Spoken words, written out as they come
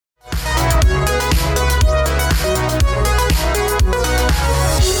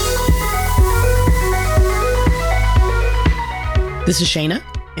This is Shayna.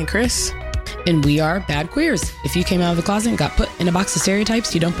 And Chris. And we are Bad Queers. If you came out of the closet and got put in a box of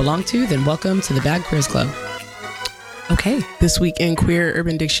stereotypes you don't belong to, then welcome to the Bad Queers Club. Okay, this week in Queer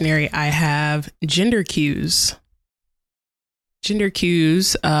Urban Dictionary, I have gender cues. Gender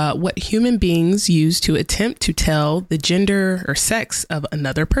cues, what human beings use to attempt to tell the gender or sex of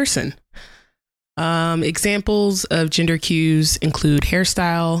another person. Examples of gender cues include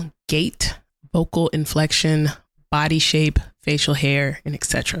hairstyle, gait, vocal inflection, body shape, facial hair, and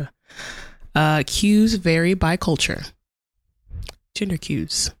etc. Cues vary by culture. Gender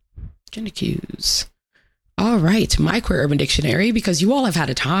cues. Gender cues. All right, my Queer Urban Dictionary, because you all have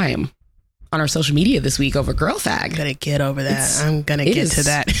had a time on our social media this week over girl fag. I'm gonna get over that. I'm gonna get to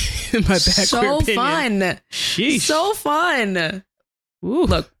that in my Bad Queer opinion. Fun. Sheesh. So fun. Ooh.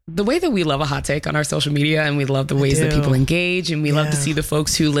 Look, the way that we love a hot take on our social media, and we love the ways that people engage, and we love to see the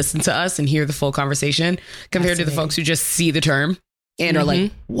folks who listen to us and hear the full conversation compared to the folks who just see the term and are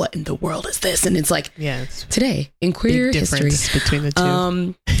like, what in the world is this? And it's like, today in queer history between the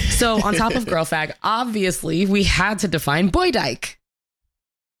two. So on top of girl fag, obviously we had to define boy dyke.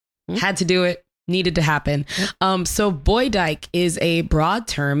 Had to do it. Needed to happen. So boy dyke is a broad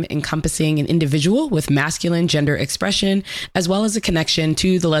term encompassing an individual with masculine gender expression, as well as a connection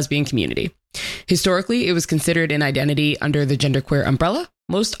to the lesbian community. Historically, it was considered an identity under the genderqueer umbrella.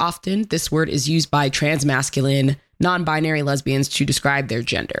 Most often, this word is used by transmasculine, non-binary lesbians to describe their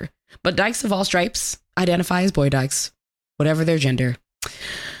gender. But dykes of all stripes identify as boy dykes, whatever their gender.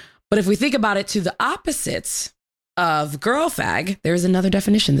 But if we think about it to the opposites of girl fag, there's another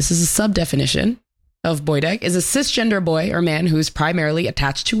definition. This is a sub-definition of boy dyke, is a cisgender boy or man who is primarily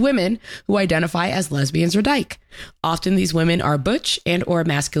attached to women who identify as lesbians or dyke. Often these women are butch and or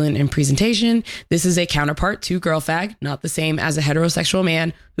masculine in presentation. This is a counterpart to girl fag, not the same as a heterosexual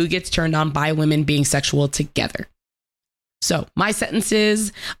man who gets turned on by women being sexual together. So my sentence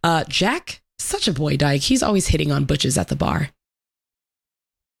is, Jack, such a boy dyke. He's always hitting on butches at the bar.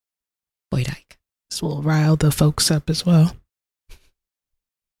 Boy dyke. This will rile the folks up as well.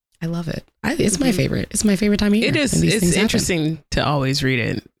 I love it. It's my favorite. It's my favorite time of year. It is. It's interesting to always read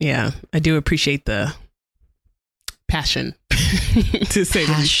it. Yeah. I do appreciate the passion to say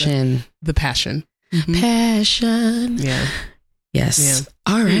passion. The passion. Passion. Yeah. Yes.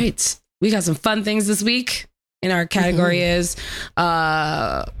 Yeah. All right. We got some fun things this week. And our category is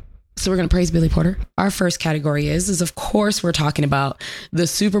so we're going to praise Billy Porter. Our first category is of course, we're talking about the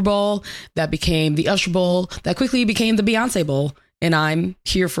Super Bowl that became the Usher Bowl that quickly became the Beyonce Bowl. And I'm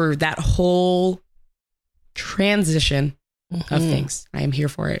here for that whole transition of things. I am here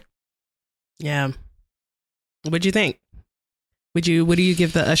for it. Yeah. What'd you think? What do you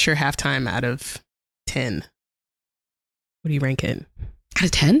give the Usher halftime out of 10? What do you rank it? Out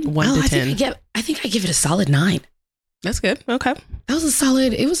of 10? 1 to 10. I think I give it a solid 9. That's good. Okay. It was a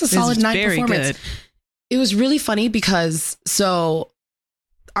solid 9 performance. Good. It was really funny because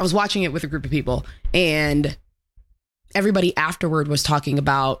I was watching it with a group of people and everybody afterward was talking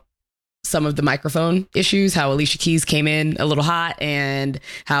about some of the microphone issues, how Alicia Keys came in a little hot and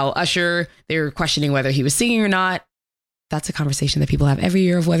how Usher, they were questioning whether he was singing or not. That's a conversation that people have every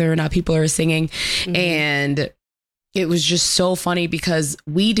year of whether or not people are singing. And it was just so funny because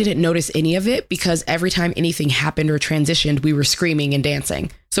we didn't notice any of it because every time anything happened or transitioned, we were screaming and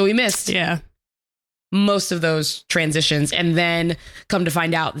dancing. So we missed most of those transitions. And then come to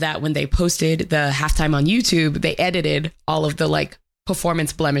find out that when they posted the halftime on YouTube, they edited all of the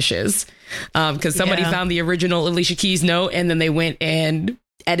performance blemishes because somebody found the original Alicia Keys note and then they went and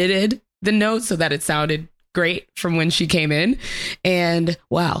edited the note so that it sounded great from when she came in. And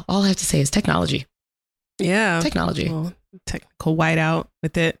wow, all I have to say is technology. Yeah. Technology. Technical whiteout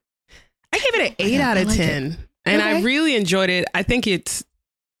with it. I gave it an 8 out of 10. And I really enjoyed it. I think it's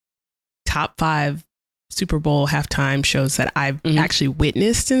top 5 Super Bowl halftime shows that I've actually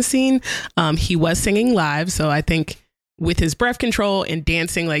witnessed and seen. He was singing live. So I think with his breath control and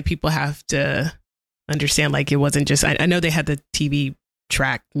dancing, people have to understand, it wasn't just, I know they had the TV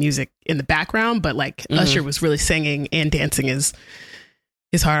track music in the background, but Usher was really singing and dancing his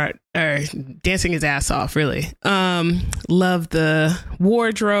heart, or dancing his ass off, really. Love the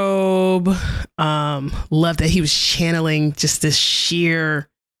wardrobe. Love that he was channeling just this sheer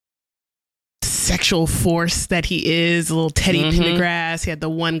sexual force that he is. A little Teddy Pendergrass. He had the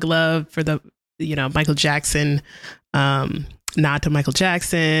one glove for the, Michael Jackson, nod to Michael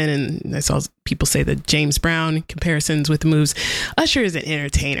Jackson. And I saw people say the James Brown comparisons with the moves. Usher is an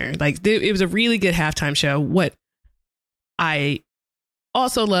entertainer. It was a really good halftime show. What I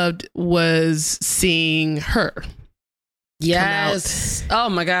also loved was seeing her. Yes. Oh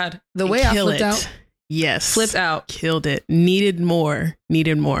my God. The way I flipped out. Yes. Flipped out. Killed it. Needed more.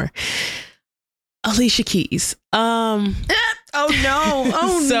 Alicia Keys. Oh no.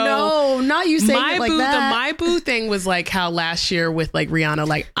 Oh So, no. Not you saying my it like boo, that. The My Boo thing was like how last year with like Rihanna,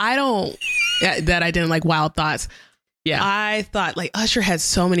 like I didn't like Wild Thoughts. Yeah. I thought like Usher had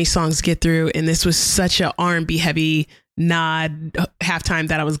so many songs to get through, and this was such a R&B heavy nod halftime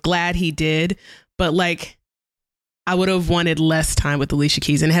that I was glad he did. But like, I would have wanted less time with Alicia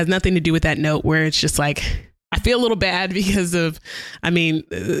Keys, and it has nothing to do with that note where it's just like, I feel a little bad because of,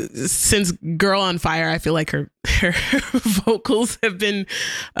 since Girl on Fire, I feel like her vocals have been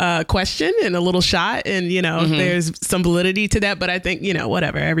questioned and a little shot, and there's some validity to that. But I think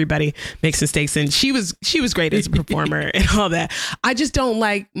whatever, everybody makes mistakes, and she was great as a performer and all that. I just don't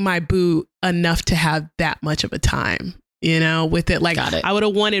like my boo enough to have that much of a time, with it. Like I would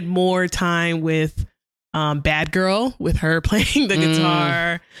have wanted more time with Bad Girl, with her playing the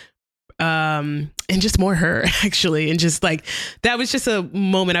guitar. And just more her, actually. And just like, that was just a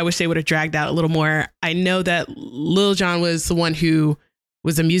moment I wish they would have dragged out a little more. I know that Lil Jon was the one who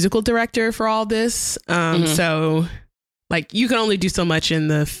was a musical director for all this. So like, you can only do so much in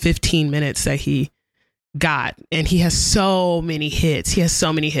the 15 minutes that he got. And he has so many hits.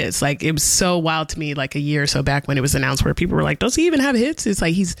 Like, it was so wild to me, like a year or so back when it was announced, where people were like, does he even have hits? It's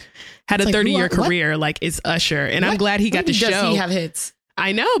like, he's had a 30-year career. Like, it's Usher. And I'm glad he got to show. Does he have hits?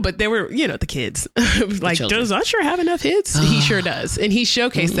 I know, but they were, the kids. Like, does Usher have enough hits? He sure does. And he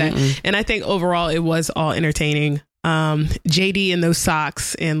showcased that. And I think overall it was all entertaining. JD in those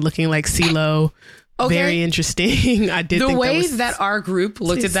socks and looking like CeeLo. Okay. Very interesting. I did think the way that our group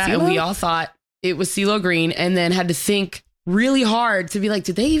looked at that, CeeLo? And we all thought it was CeeLo Green, and then had to think really hard to be like,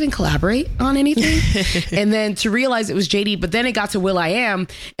 did they even collaborate on anything? And then to realize it was JD, but then it got to will.i.am,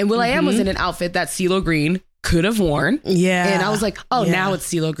 and will.i.am was in an outfit that CeeLo Green could have worn. Yeah. And I was like, now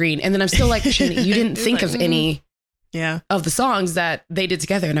it's CeeLo Green. And then I'm still like, Shannon, you didn't think of any of the songs that they did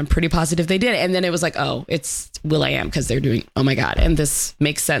together. And I'm pretty positive they did. And then it was like, oh, it's will.i.am because they're doing, oh my God. And this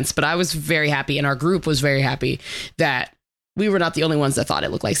makes sense. But I was very happy, and our group was very happy that we were not the only ones that thought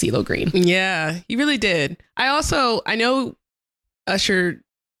it looked like CeeLo Green. Yeah, you really did. I know Usher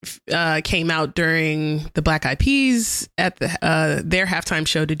came out during the Black Eyed Peas at their halftime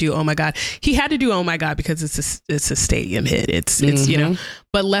show to do Oh My God. He had to do Oh My God because it's a stadium hit. It's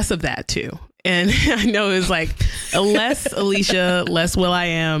but less of that too. And I know it was like less Alicia, less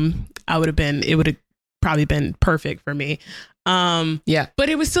will.i.am. It would have probably been perfect for me. But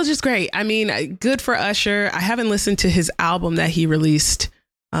it was still just great. I mean, good for Usher. I haven't listened to his album that he released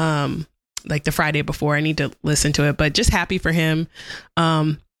like the Friday before. I need to listen to it, but just happy for him.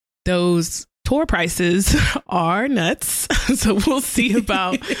 Those tour prices are nuts. So we'll see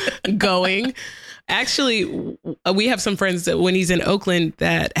about going. Actually, we have some friends that when he's in Oakland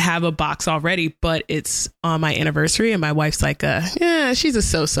that have a box already, but it's on my anniversary, and my wife's like, she's a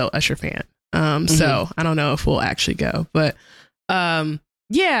so-so Usher fan. So I don't know if we'll actually go, but I'm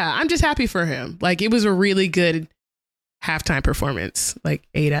just happy for him. Like, it was a really good halftime performance, like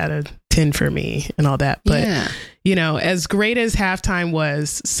 8 out of 10 for me and all that. But, as great as halftime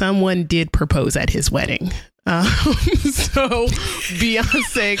was, someone did propose at his wedding. So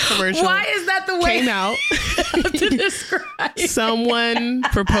Beyonce commercial. Why is that the way came out to describe? Someone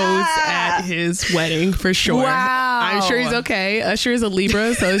proposed at his wedding for sure. Wow. I'm sure he's okay. Usher is a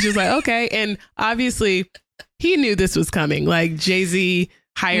Libra, so it's just like, okay. And obviously he knew this was coming. Like, Jay-Z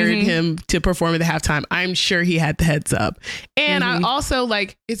hired him to perform at the halftime. I'm sure he had the heads up. And I also,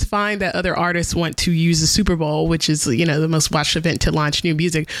 like, it's fine that other artists want to use the Super Bowl, which is, the most watched event to launch new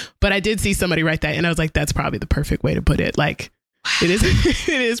music. But I did see somebody write that, and I was like, that's probably the perfect way to put it. Like, it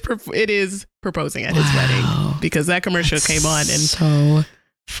is proposing at his wedding, because that commercial came on, and so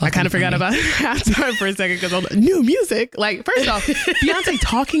I kind of forgot about halftime for a second, because all the new music. Like, first off, Beyonce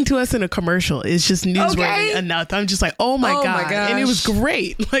talking to us in a commercial is just newsworthy enough. I'm just like, oh my God. And it was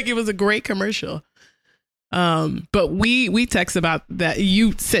great. Like, it was a great commercial. But we text about that.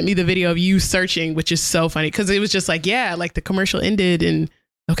 You sent me the video of you searching, which is so funny, because it was just like, like the commercial ended and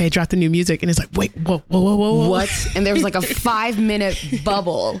okay, drop the new music. And it's like, wait, whoa. What? And there was like a 5-minute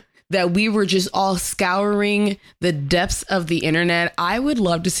bubble that we were just all scouring the depths of the internet. I would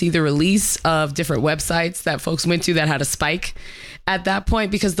love to see the release of different websites that folks went to that had a spike at that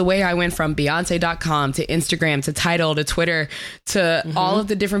point, because the way I went from Beyonce.com to Instagram to Tidal to Twitter to all of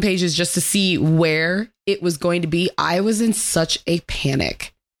the different pages just to see where it was going to be, I was in such a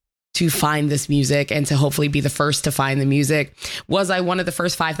panic to find this music and to hopefully be the first to find the music. Was I one of the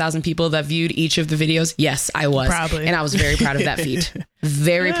first 5,000 people that viewed each of the videos? Yes, I was. Probably. And I was very proud of that feat.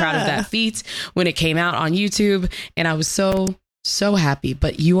 Very proud of that feat when it came out on YouTube. And I was so happy.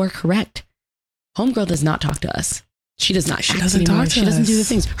 But you are correct. Homegirl does not talk to us. She does not. She doesn't talk to us. She doesn't do the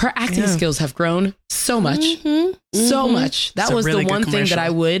things. Her acting skills have grown so much. So much. That was really the one thing that I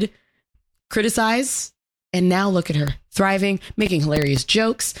would criticize. And now look at her thriving, making hilarious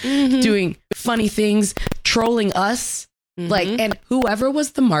jokes, doing funny things, trolling us. Like, and whoever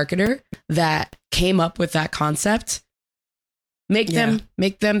was the marketer that came up with that concept, make them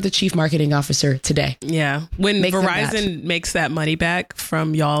the chief marketing officer today. Yeah. When Verizon makes that money back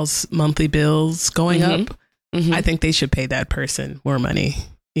from y'all's monthly bills going up, I think they should pay that person more money.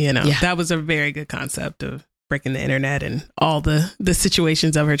 You know, that was a very good concept of breaking the internet and all the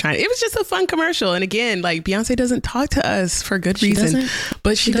situations of her trying. It was just a fun commercial. And again, like Beyonce doesn't talk to us for good reason,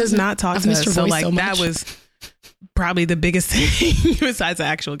 but she does not talk to us. So like that was probably the biggest thing besides the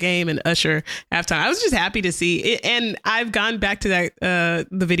actual game and Usher halftime. I was just happy to see it. And I've gone back to that,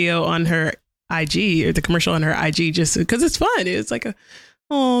 the video on her IG or the commercial on her IG just because it's fun. It's like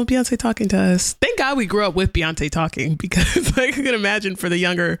Beyonce talking to us. Thank God we grew up with Beyonce talking, because like, I can imagine for the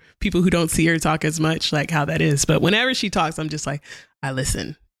younger people who don't see her talk as much, like how that is. But whenever she talks, I'm just like, I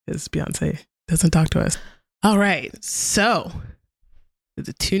listen, because Beyonce doesn't talk to us. All right. So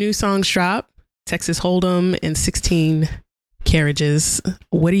the 2 new songs drop, Texas Hold'em and 16 Carriages.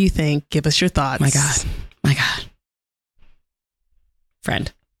 What do you think? Give us your thoughts. My God. Friend.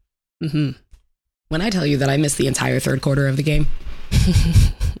 When I tell you that I missed the entire third quarter of the game,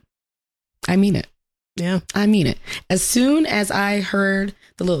 I mean it. Yeah. I mean it. As soon as I heard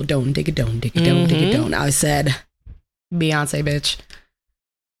the little don't dig a don't dig a don't dig a don't, I said, Beyonce, bitch.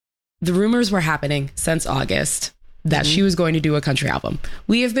 The rumors were happening since August that she was going to do a country album.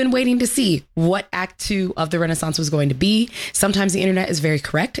 We have been waiting to see what Act 2 of the Renaissance was going to be. Sometimes the internet is very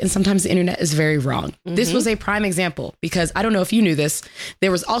correct and sometimes the internet is very wrong. This was a prime example, because I don't know if you knew this,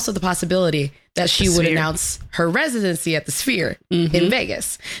 there was also the possibility that she would announce her residency at the Sphere in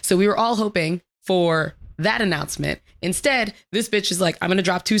Vegas. So we were all hoping for that announcement. Instead, this bitch is like, I'm going to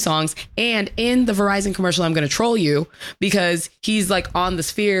drop 2 songs. And in the Verizon commercial, I'm going to troll you, because he's like on the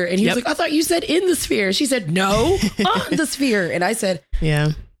Sphere. And he was like, I thought you said in the Sphere. She said, no, on the Sphere. And I said,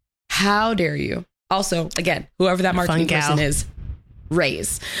 how dare you? Also, again, whoever that marketing person is,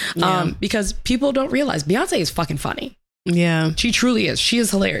 raise. Because people don't realize Beyonce is fucking funny. Yeah. She truly is. She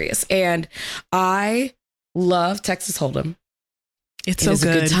is hilarious. And I love Texas Hold'em. It's so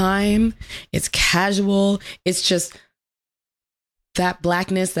good. A good time. It's casual. It's just that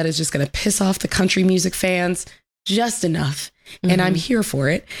blackness that is just going to piss off the country music fans just enough. And I'm here for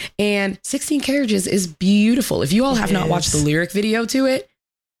it. And 16 Carriages is beautiful. If you all have not watched the lyric video to it,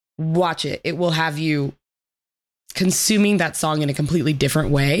 watch it. It will have you consuming that song in a completely different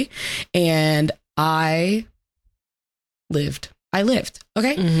way. And I lived.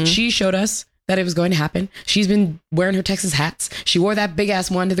 Okay. She showed us that it was going to happen. She's been wearing her Texas hats. She wore that big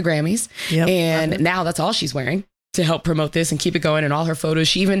ass one to the Grammys. And now that's all she's wearing to help promote this and keep it going. And all her photos,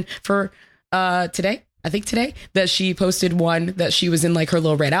 she even for today, that she posted one that she was in like her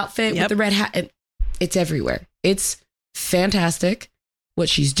little red outfit with the red hat. And it's everywhere. It's fantastic what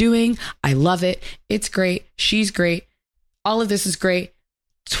she's doing. I love it. It's great. She's great. All of this is great.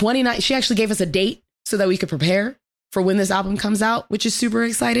 29. She actually gave us a date so that we could prepare for when this album comes out, which is super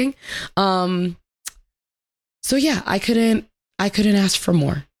exciting. So yeah, I couldn't ask for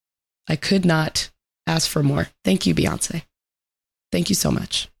more. I could not ask for more. Thank you, Beyonce. Thank you so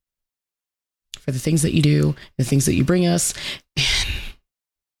much for the things that you do, the things that you bring us, and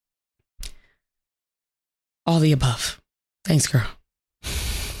all the above. Thanks, girl.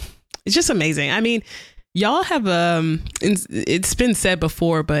 It's just amazing. I mean, y'all have, it's been said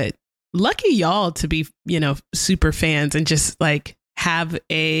before, but lucky y'all to be, super fans and just like have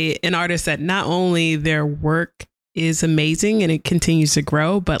an artist that not only their work is amazing and it continues to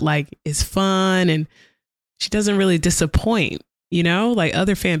grow, but like is fun and she doesn't really disappoint, like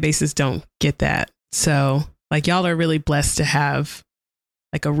other fan bases don't get that. So like y'all are really blessed to have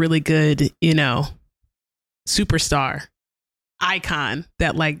like a really good, superstar icon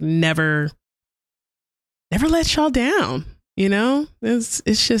that like never lets y'all down.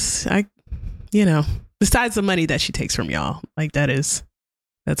 It's just, besides the money that she takes from y'all, like that's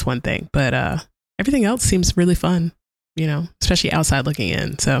one thing, but everything else seems really fun, especially outside looking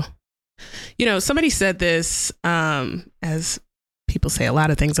in. So, somebody said this, as people say a lot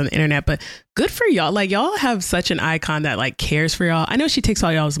of things on the internet, but good for y'all. Like y'all have such an icon that like cares for y'all. I know she takes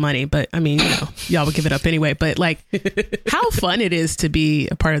all y'all's money, but I mean, y'all would give it up anyway, but like how fun it is to be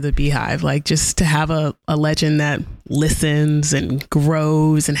a part of the Beehive, like just to have a legend that listens and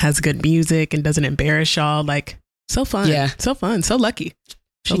grows and has good music and doesn't embarrass y'all. Like so fun. Yeah. So fun. So lucky.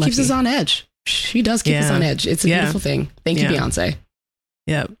 She keeps us on edge. She does keep us on edge. It's a beautiful thing. Thank you, Beyonce.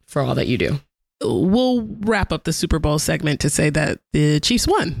 Yep. For all that you do. we'll wrap up the Super Bowl segment to say that the Chiefs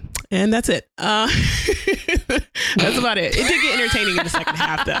won. And that's it. That's about it. It did get entertaining in the second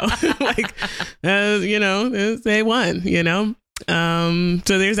half, though. Like, you know, they won, you know.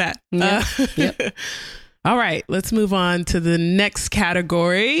 So there's that. Yeah. Yep. All right, let's move on to the next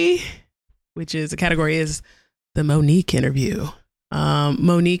category, which is the Mo'Nique interview.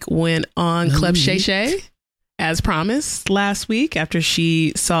 Mo'Nique went on Club Shay Shay as promised last week after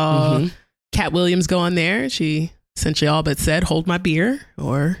she saw Cat Williams go on there. She essentially all but said, "Hold my beer,"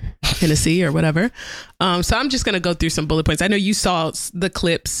 or Hennessy or whatever. So I'm just going to go through some bullet points. I know you saw the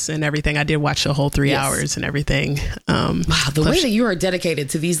clips and everything. I did watch the whole 3 hours and everything. Wow, the way that you are dedicated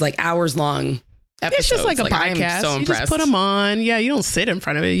to these like hours long episodes. It's just like a podcast. I'm so you impressed. just put them on. Yeah, you don't sit in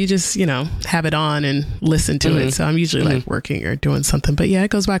front of it. You just, you know, have it on and listen to it. So I'm usually like working or doing something. But yeah,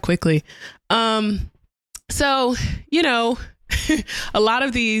 it goes by quickly. So, you know, a lot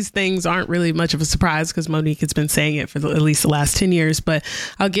of these things aren't really much of a surprise because Mo'Nique has been saying it for at least the last 10 years. But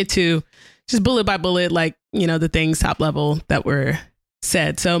I'll get to just bullet by bullet, like, you know, the things top level that were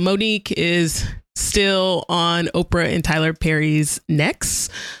said. So Mo'Nique is still on Oprah and Tyler Perry's necks,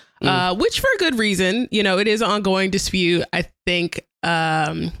 which for a good reason. You know, it is an ongoing dispute. I think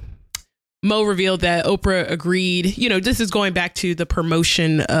Mo revealed that Oprah agreed, you know, this is going back to the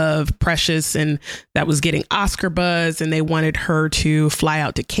promotion of Precious, and that was getting Oscar buzz, and they wanted her to fly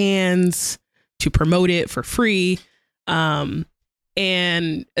out to Cannes to promote it for free. And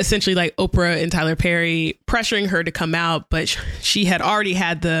essentially like Oprah and Tyler Perry pressuring her to come out, but she had already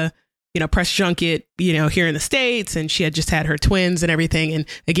had the, you know, press junket, you know, here in the States, and she had just had her twins and everything. And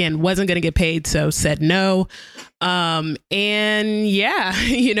again, wasn't going to get paid. So said no. And yeah,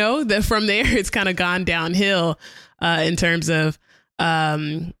 you know, from there, it's kind of gone downhill in terms of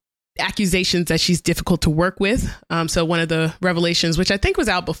accusations that she's difficult to work with. So one of the revelations, which I think was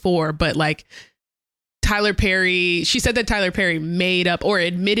out before, but like Tyler Perry, she said that Tyler Perry made up or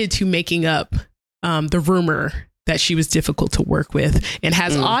admitted to making up the rumor that she was difficult to work with, and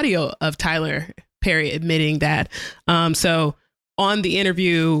has audio of Tyler Perry admitting that. So on the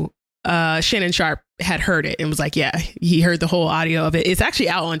interview, Shannon Sharp had heard it and was like, yeah, he heard the whole audio of it. It's actually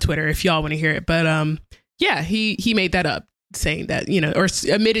out on Twitter if y'all want to hear it. But yeah, he made that up, saying that, you know, or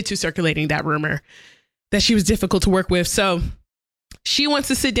admitted to circulating that rumor that she was difficult to work with. So she wants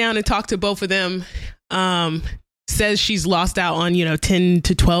to sit down and talk to both of them. Says she's lost out on, you know, $10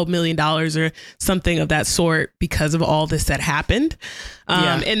 to $12 million or something of that sort because of all this that happened.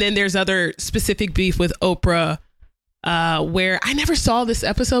 And then there's other specific beef with Oprah, where I never saw this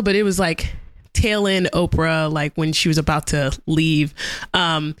episode, but it was like tail end Oprah, like when she was about to leave.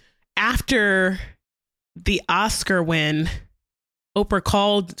 After the Oscar win, Oprah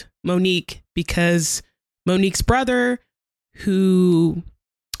called Mo'Nique because Mo'Nique's brother, who,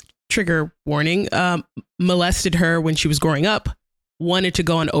 trigger warning, molested her when she was growing up, wanted to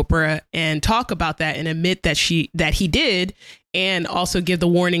go on Oprah and talk about that and admit that he did, and also give the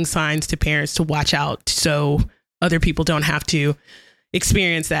warning signs to parents to watch out so other people don't have to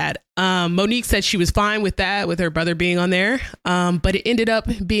experience that. Mo'Nique said she was fine with that, with her brother being on there, but it ended up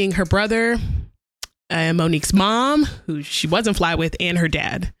being her brother and Mo'Nique's mom, who she wasn't fly with, and her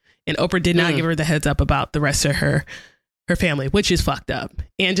dad. And Oprah did not give her the heads up about the rest of her family, which is fucked up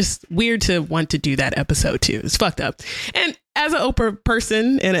and just weird to want to do that episode too. It's fucked up. And as an Oprah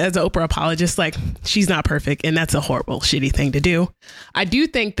person and as an Oprah apologist, like, she's not perfect, and that's a horrible, shitty thing to do. I do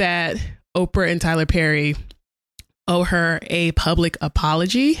think that Oprah and Tyler Perry owe her a public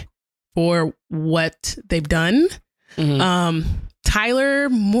apology for what they've done. Tyler,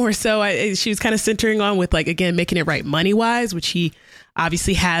 more so, she was kind of centering on with, like, again, making it right money wise, which he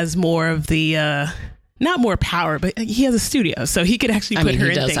obviously has more of the not more power, but he has a studio, so he could actually put her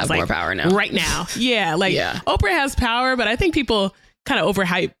in things like more power now. Right now. Yeah, like Oprah has power, but I think people kind of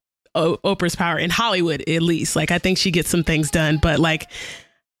overhype Oprah's power in Hollywood, at least. Like, I think she gets some things done, but like,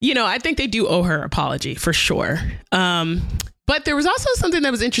 you know, I think they do owe her an apology for sure. But there was also something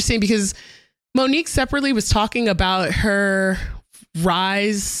that was interesting because Mo'Nique separately was talking about her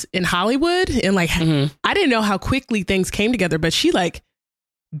rise in Hollywood, and like, I didn't know how quickly things came together, but she like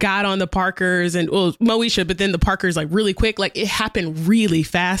got on the Parkers and, well, Moesha, but then the Parkers like really quick, like it happened really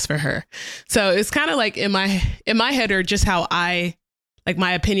fast for her. So it's kind of like in my head, or just how I, like,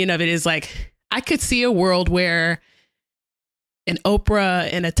 my opinion of it is like, I could see a world where an Oprah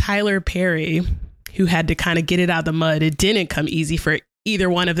and a Tyler Perry, who had to kind of get it out of the mud, it didn't come easy for either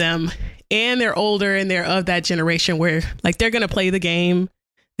one of them. And they're older and they're of that generation where like, they're going to play the game.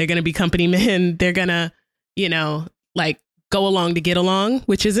 They're going to be company men. They're going to, you know, like, go along to get along,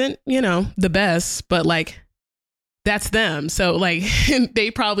 which isn't, you know, the best, but like, that's them. So like, they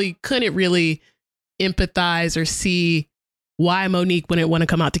probably couldn't really empathize or see why Monique wouldn't want to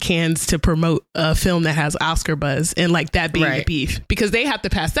come out to Cannes to promote a film that has Oscar buzz, and like that being the beef, because they have to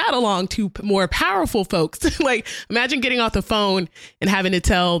pass that along to more powerful folks. Like, imagine getting off the phone and having to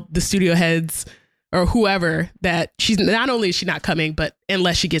tell the studio heads or whoever that she's not only is she not coming, but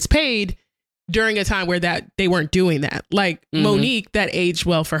unless she gets paid during a time where that they weren't doing that. Like Monique, that aged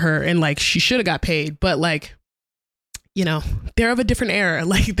well for her, and like she should have got paid, but like, you know, they're of a different era.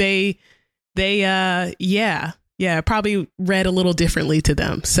 Like they probably read a little differently to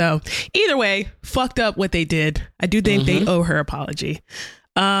them. So either way, fucked up what they did. I do think they owe her apology.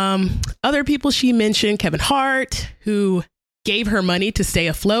 Other people she mentioned, Kevin Hart, who gave her money to stay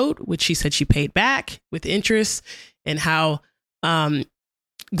afloat, which she said she paid back with interest, and how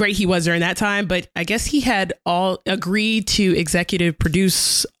great he was during that time. But I guess he had all agreed to executive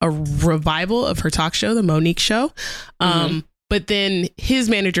produce a revival of her talk show, The Monique Show. But then his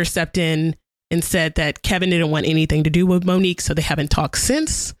manager stepped in and said that Kevin didn't want anything to do with Monique, so they haven't talked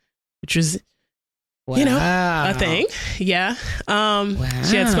since, which was, you know, a thing. Yeah.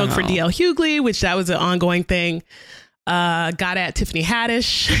 She had spoke for DL Hughley, which that was an ongoing thing. Got at Tiffany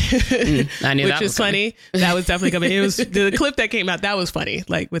Haddish, I knew which that was funny. That was definitely coming. It was the clip that came out. That was funny,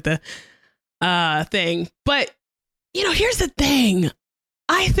 like with the thing. But, you know, here's the thing.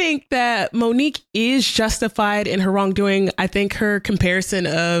 I think that Monique is justified in her wrongdoing. I think her comparison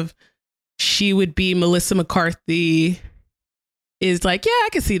of she would be Melissa McCarthy is like, yeah, I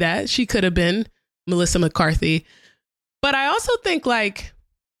can see that. She could have been Melissa McCarthy. But I also think like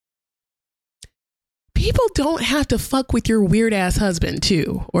people don't have to fuck with your weird ass husband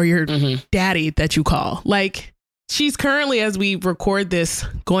too, or your daddy that you call. Like, she's currently, as we record this,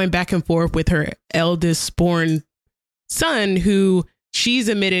 going back and forth with her eldest born son, who she's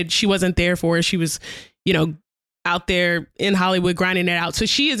admitted she wasn't there for. She was, you know, out there in Hollywood grinding it out. So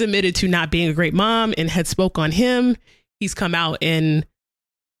she is admitted to not being a great mom and had spoke on him. He's come out and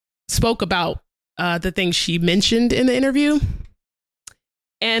spoke about the things she mentioned in the interview.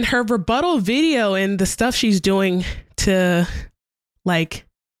 And her rebuttal video and the stuff she's doing to like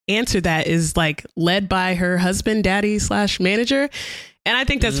answer that is like led by her husband, daddy / manager. And I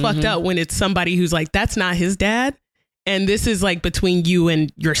think that's fucked up when it's somebody who's like, that's not his dad. And this is like between you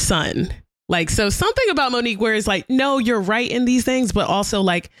and your son. Like, so something about Monique where it's like, no, you're right in these things, but also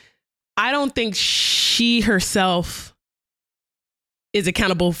like, I don't think she herself is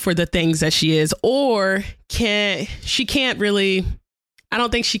accountable for the things that she is, or can't really, I don't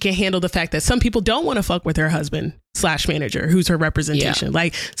think she can handle the fact that some people don't want to fuck with her husband / manager, who's her representation. Yeah.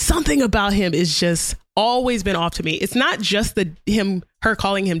 Like, something about him is just always been off to me. It's not just her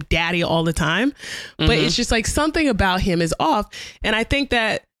calling him daddy all the time, but it's just like something about him is off. And I think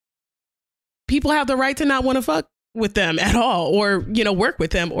that people have the right to not want to fuck with them at all, or, you know, work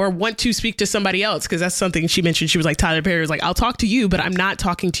with them, or want to speak to somebody else. Cause that's something she mentioned. She was like, Tyler Perry was like, I'll talk to you, but I'm not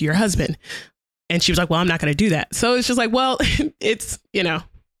talking to your husband. And she was like, well, I'm not going to do that. So it's just like, well, it's, you know,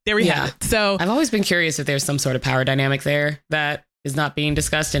 there we have it. So I've always been curious if there's some sort of power dynamic there that is not being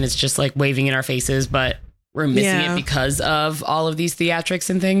discussed, and it's just like waving in our faces, but we're missing it because of all of these theatrics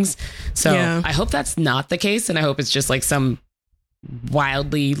and things. So I hope that's not the case. And I hope it's just like some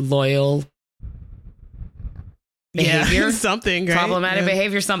wildly loyal behavior, something, right? Problematic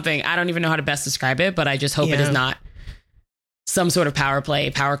behavior, something. I don't even know how to best describe it, but I just hope it is not some sort of power play,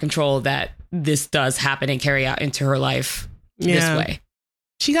 power control that this does happen and carry out into her life this way.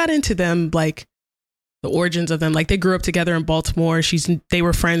 She got into them, like the origins of them. Like, they grew up together in Baltimore. They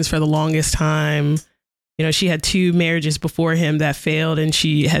were friends for the longest time. You know, she had 2 marriages before him that failed, and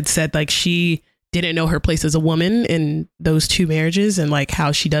she had said like she didn't know her place as a woman in those 2 marriages and like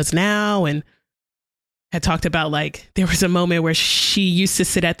how she does now, and had talked about like there was a moment where she used to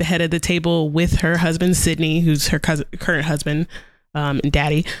sit at the head of the table with her husband, Sydney, who's her current husband, and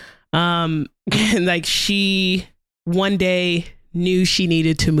daddy. And like she one day knew she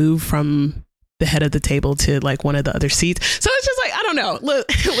needed to move from the head of the table to like one of the other seats. So it's just like, I don't know. Look,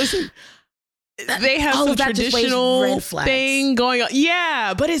 listen, they have some traditional thing going on.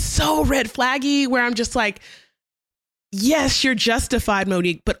 Yeah, but it's so red flaggy where I'm just like, yes, you're justified,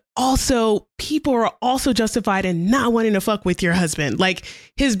 Monique, but also people are also justified in not wanting to fuck with your husband. Like,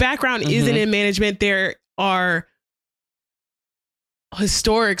 his background isn't in management. There are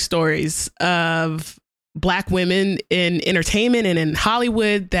historic stories of Black women in entertainment and in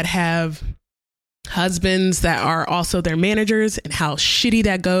Hollywood that have husbands that are also their managers, and how shitty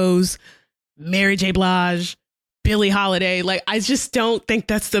that goes. Mary J. Blige, Billie Holiday. Like, I just don't think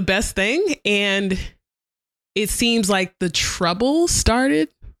that's the best thing. And it seems like the trouble started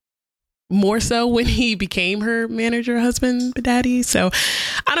more so when he became her manager, husband, daddy. So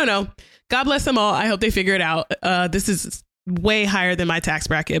I don't know. God bless them all. I hope they figure it out. This is way higher than my tax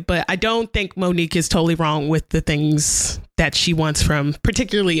bracket, but I don't think Monique is totally wrong with the things that she wants from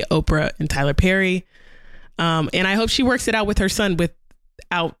particularly Oprah and Tyler Perry. And I hope she works it out with her son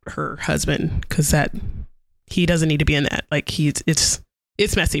without her husband, because that he doesn't need to be in that. Like it's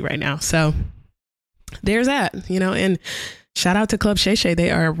messy right now. So there's that, and shout out to Club Shay Shay.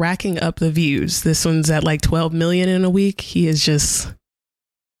 They are racking up the views. This one's at like 12 million in a week. He is just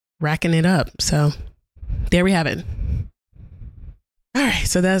racking it up. So there we have it. All right.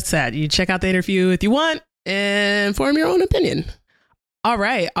 So that's that. You check out the interview if you want and form your own opinion. All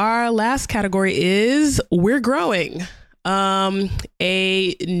right. Our last category is We're Growing.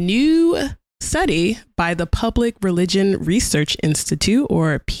 A new study by the Public Religion Research Institute,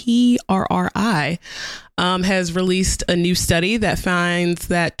 or PRRI, has released a new study that finds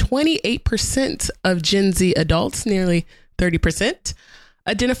that 28% of Gen Z adults, nearly 30%,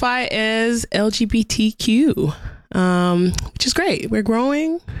 identify as LGBTQ, which is great. We're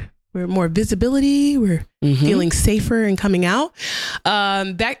growing. We're more visibility. We're feeling safer and coming out.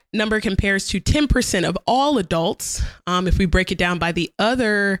 That number compares to 10% of all adults. If we break it down by the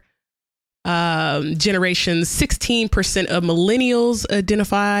other generations, 16% of millennials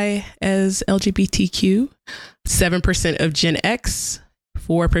identify as LGBTQ, 7% of Gen X,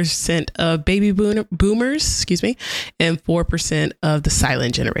 4% of baby boomers, and 4% of the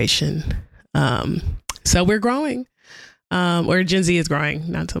silent generation. So we're growing. Or Gen Z is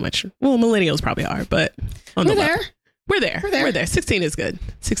growing, not so much. Well, millennials probably are, but we're there. We're there. 16 is good.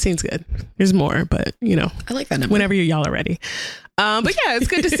 16 is good. There's more, but I like that number. Whenever y'all are ready. But yeah, it's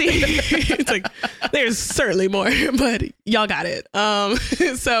good to see. It's like there's certainly more, but y'all got it.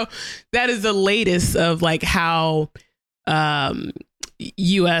 So that is the latest of like how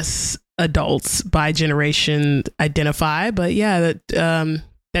U.S. adults by generation identify. But yeah, that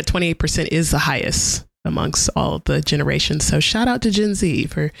 28% is the highest amongst all of the generations. So shout out to Gen Z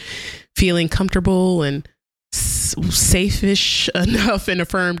for feeling comfortable and safe-ish enough and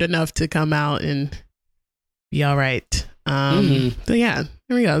affirmed enough to come out and be all right. So yeah,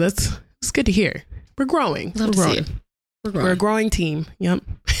 there we go. That's good to hear. We're growing. We're growing. We're a growing team. Yep.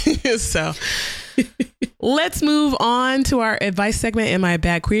 So let's move on to our advice segment. Am I a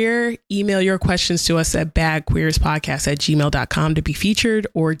bad queer? Email your questions to us at badqueerspodcast@gmail.com to be featured,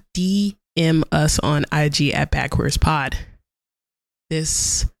 or DM us on IG at badqueerspod.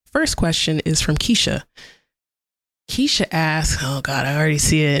 This first question is from Keisha. Keisha asks, oh God, I already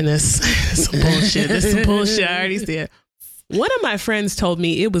see it in this. Some bullshit. This is some bullshit. I already see it. One of my friends told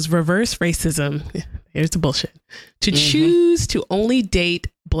me it was reverse racism. Here's the bullshit. To choose to only date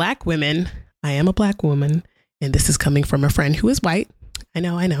Black women. I am a Black woman, and this is coming from a friend who is white. I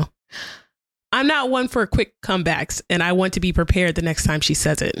know. I'm not one for quick comebacks, and I want to be prepared the next time she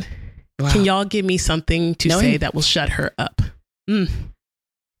says it. Wow. Can y'all give me something to say that will shut her up?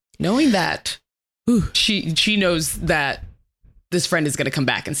 Knowing that she knows that this friend is going to come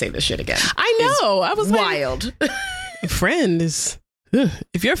back and say this shit again. I know. I was wild. Friend is,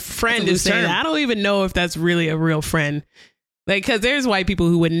 if your friend is saying that, I don't even know if that's really a real friend. Like, because there's white people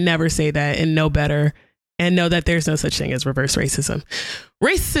who would never say that and know better and know that there's no such thing as reverse racism.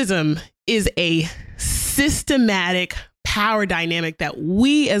 Racism is a systematic power dynamic that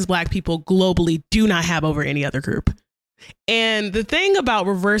we as Black people globally do not have over any other group. And the thing about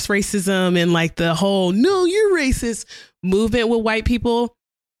reverse racism and like the whole "no, you're racist" movement with white people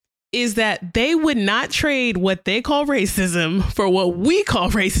is that they would not trade what they call racism for what we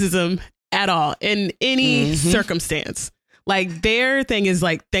call racism at all in any circumstance. Like their thing is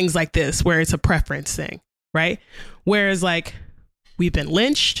like things like this, where it's a preference thing, right? Whereas like we've been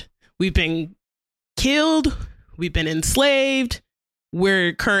lynched, we've been killed, we've been enslaved.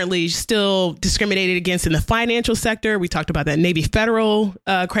 We're currently still discriminated against in the financial sector. We talked about that Navy Federal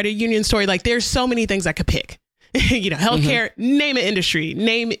credit union story. Like there's so many things I could pick, healthcare, name an industry,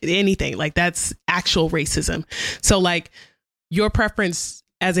 name anything. Like that's actual racism. So like your preference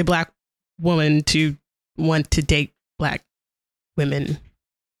as a Black woman to want to date Black women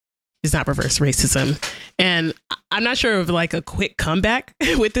is not reverse racism. And I'm not sure of like a quick comeback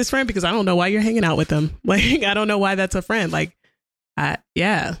with this friend, because I don't know why you're hanging out with them. Like, I don't know why that's a friend. Like,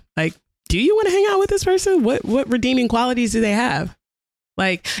 like, do you want to hang out with this person? What redeeming qualities do they have?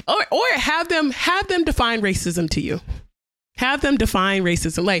 Like, or have them define racism to you. Have them define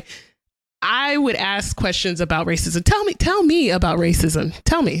racism. Like, I would ask questions about racism. Tell me about racism.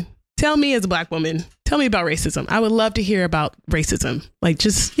 Tell me as a Black woman, tell me about racism. I would love to hear about racism. Like,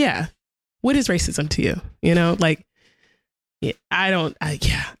 just, what is racism to you? Like, I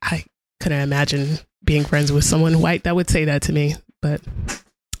couldn't imagine being friends with someone white that would say that to me. But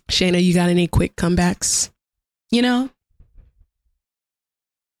Shayna, you got any quick comebacks? You know,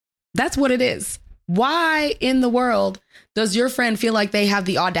 that's what it is. Why in the world does your friend feel like they have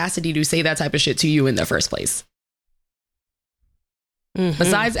the audacity to say that type of shit to you in the first place? Mm-hmm.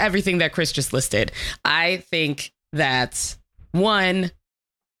 Besides everything that Chris just listed, I think that one,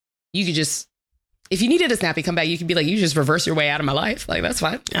 you could just, if you needed a snappy comeback, you could be like, you just reverse your way out of my life. Like, that's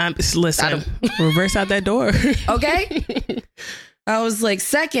fine. Listen, reverse out that door. Okay. I was like,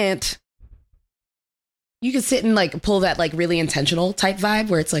 second, you could sit and like pull that like really intentional type vibe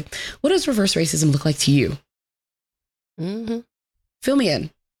where it's like, what does reverse racism look like to you? Mm-hmm. Fill me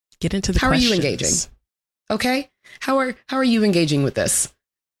in. Get into the How questions. are you engaging? Okay. How are you engaging with this?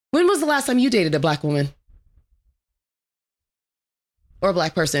 When was the last time you dated a Black woman? Or a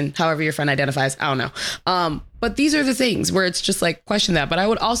Black person, however your friend identifies. I don't know. But these are the things where it's just like, question that. But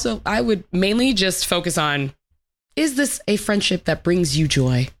I would mainly just focus on, is this a friendship that brings you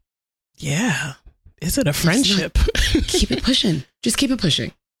joy? Yeah. Is it a friendship? Keep it pushing. Just keep it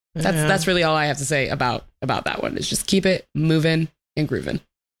pushing. That's really all I have to say about that one, is just keep it moving and grooving.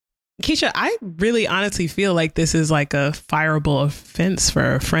 Keisha, I really honestly feel like this is like a fireable offense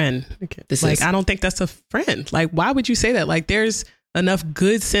for a friend. I don't think that's a friend. Like, why would you say that? Like, there's enough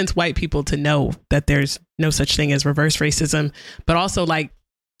good sense white people to know that there's no such thing as reverse racism, but also like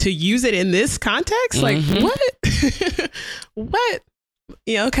to use it in this context. Mm-hmm. Like, what?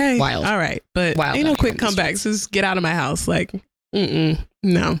 Yeah. Okay. Wild. All right. But ain't no quick comebacks. Just get out of my house. Like,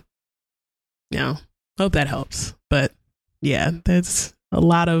 no. Hope that helps. But yeah, there's a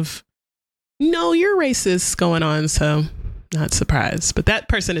lot of, no, you're racist going on. So not surprised, but that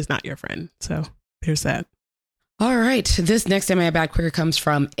person is not your friend. So there's that. All right. This next Am I a Bad Queer comes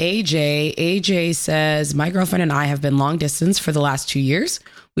from AJ. AJ says, my girlfriend and I have been long distance for the last 2 years.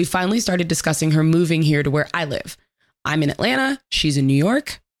 We finally started discussing her moving here to where I live. I'm in Atlanta. She's in New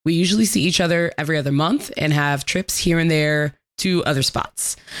York. We usually see each other every other month and have trips here and there to other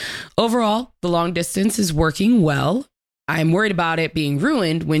spots. Overall, the long distance is working well. I'm worried about it being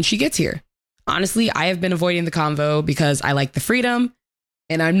ruined when she gets here. Honestly, I have been avoiding the convo because I like the freedom,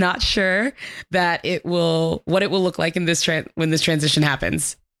 and I'm not sure that what it will look like in this when this transition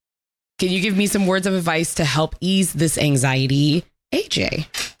happens. Can you give me some words of advice to help ease this anxiety, AJ?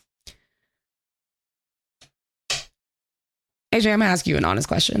 AJ, I'm gonna ask you an honest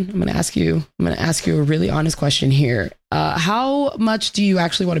question. I'm gonna ask you a really honest question here. How much do you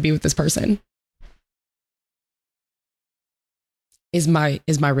actually want to be with this person? Is my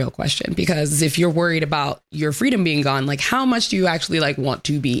real question. Because if you're worried about your freedom being gone, like, how much do you actually like want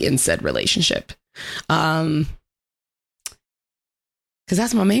to be in said relationship? Because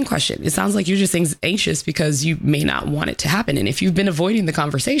that's my main question. It sounds like you're just anxious because you may not want it to happen. And if you've been avoiding the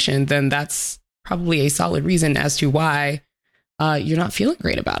conversation, then that's probably a solid reason as to why you're not feeling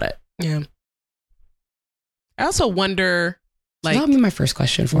great about it. Yeah. I also wonder, like, that'll be my first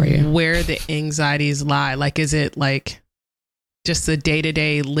question for you. Where the anxieties lie. Like, is it like just the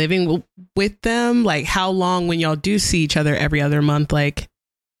day-to-day living with them? Like, how long, when y'all do see each other every other month, like,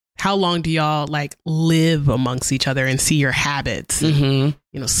 how long do y'all like live amongst each other and see your habits? Mm-hmm.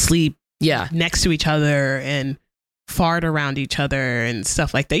 And, sleep next to each other and fart around each other and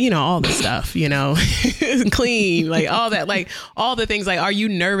stuff like that, all the stuff, clean, like all that, like all the things. Like, are you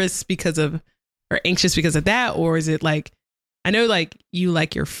nervous because of, or anxious because of that? Or is it like, I know like you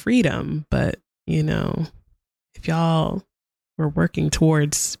like your freedom, but if y'all were working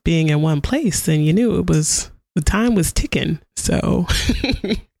towards being in one place, then you knew the time was ticking. So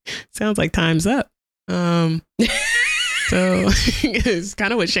sounds like time's up. So it's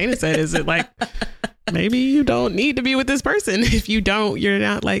kind of what Shayna said. Is it like, maybe you don't need to be with this person. If you're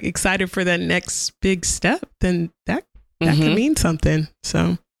not like excited for that next big step, then that could mean something.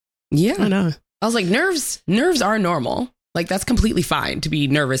 So yeah, I know. I was like, nerves are normal. Like, that's completely fine to be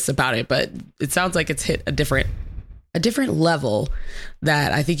nervous about it. But it sounds like it's hit a different level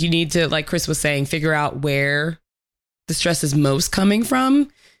that I think you need to, like Chris was saying, figure out where the stress is most coming from.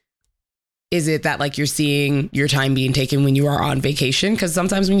 Is it that like you're seeing your time being taken when you are on vacation? Because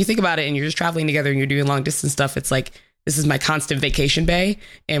sometimes when you think about it and you're just traveling together and you're doing long distance stuff, it's like, this is my constant vacation bay,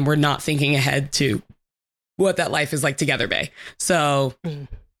 and we're not thinking ahead to what that life is like together bay. So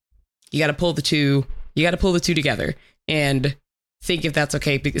you got to pull the two together and think if that's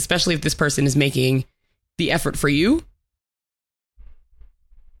okay, especially if this person is making the effort for you.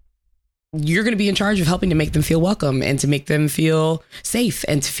 you're going to be in charge of helping to make them feel welcome and to make them feel safe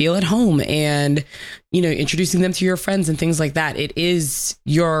and to feel at home and, you know, introducing them to your friends and things like that. It is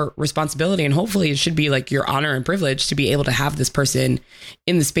your responsibility. And hopefully it should be like your honor and privilege to be able to have this person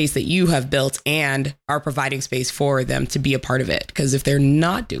in the space that you have built and are providing space for them to be a part of it. Because if they're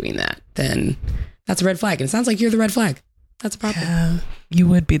not doing that, then that's a red flag. And it sounds like you're the red flag. That's a problem. Yeah, you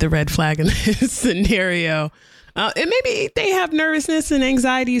would be the red flag in this scenario. And maybe they have nervousness and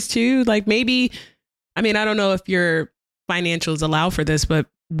anxieties too. Like maybe, I mean, I don't know if your financials allow for this, but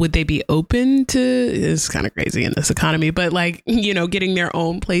would they be open to, it's kind of crazy in this economy, but like, you know, getting their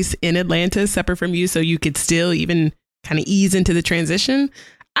own place in Atlanta separate from you so you could still even kind of ease into the transition?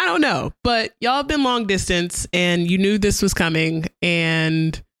 I don't know, but y'all have been long distance and you knew this was coming.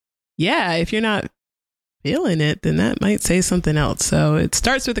 And yeah, if you're not feeling it, then that might say something else. So it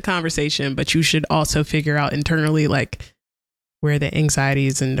starts with a conversation, but you should also figure out internally like where the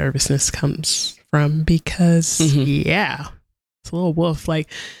anxieties and nervousness comes from, because yeah, it's a little wolf.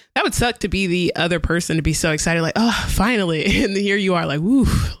 Like that would suck to be the other person, to be so excited, like, oh, finally. And here you are like, woo,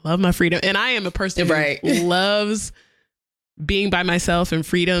 love my freedom. And I am a person who loves being by myself and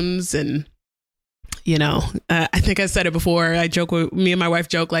freedoms. And you know, I think I said it before. Me and my wife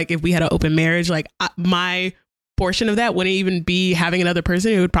joke, like if we had an open marriage, like my portion of that wouldn't even be having another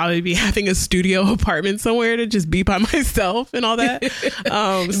person. It would probably be having a studio apartment somewhere to just be by myself and all that.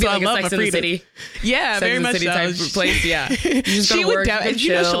 So I love my freedom. City. Yeah, very much so. Type place. Yeah, you just she would. And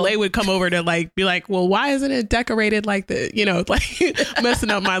you know, Shalay would come over to like be like, well, why isn't it decorated like the, you know, like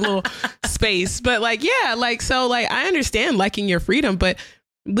messing up my little space? But like, yeah, like so, like I understand liking your freedom, but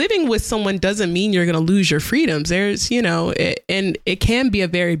living with someone doesn't mean you're going to lose your freedoms. There's, you know, and it can be a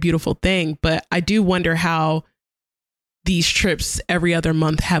very beautiful thing, but I do wonder how these trips every other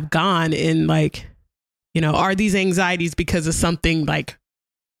month have gone in, like, you know, are these anxieties because of something like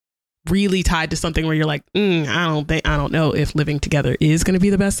really tied to something where you're like, I don't know if living together is going to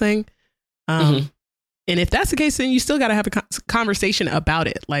be the best thing. And if that's the case, then you still got to have a conversation about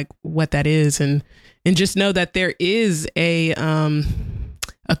it, like what that is. And just know that there is a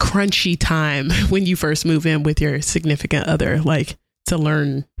crunchy time when you first move in with your significant other, like to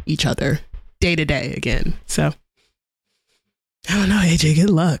learn each other day to day again. So I don't know, AJ, good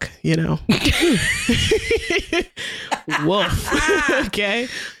luck, you know. Woof. Okay.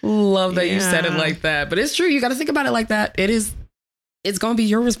 Love that you said it like that. But it's true. You got to think about it like that. It's going to be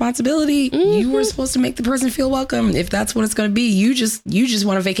your responsibility. You were supposed to make the person feel welcome. If that's what it's going to be, you just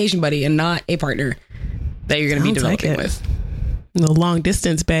want a vacation buddy and not a partner that you're going to be developing with. The long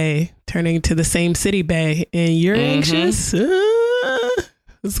distance bae turning to the same city bae, and you're anxious.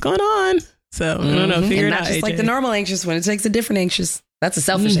 What's going on? So I don't know. Figure it out. Not just AJ. Like the normal anxious. When it takes a different anxious, that's a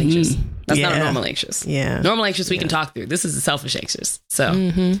selfish anxious. That's not a normal anxious. Yeah, normal anxious we can talk through. This is a selfish anxious. So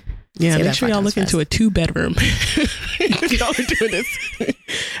yeah, make sure y'all look into a 2-bedroom. Y'all are doing this. At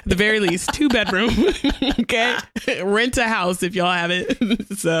the very least, 2-bedroom. Okay, rent a house if y'all have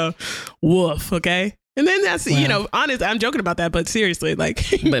it. So woof. Okay. And then that's, you know, honest, I'm joking about that, but seriously, like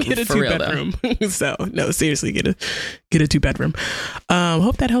get a 2-bedroom. So no, seriously, get a 2-bedroom.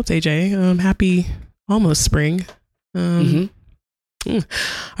 Hope that helps, AJ. Happy almost spring. All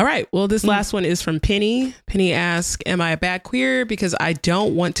right. Well, this last one is from Penny. Penny asks, am I a bad queer? Because I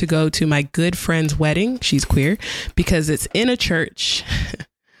don't want to go to my good friend's wedding. She's queer because it's in a church.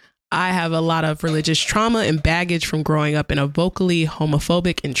 I have a lot of religious trauma and baggage from growing up in a vocally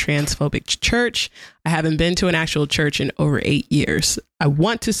homophobic and transphobic church. I haven't been to an actual church in over 8 years. I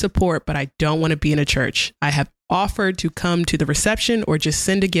want to support, but I don't want to be in a church. I have offered to come to the reception or just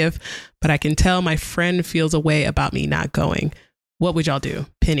send a gift, but I can tell my friend feels a way about me not going. What would y'all do?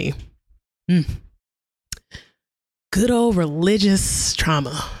 Penny. Good old religious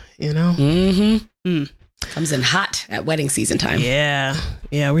trauma, you know? Comes in hot at wedding season time. Yeah.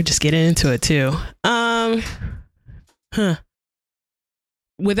 We're just getting into it too.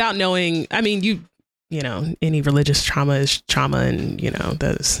 Without knowing, I mean, you know, any religious trauma is trauma, and you know,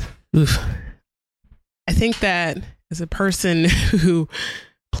 those. Oof. I think that as a person who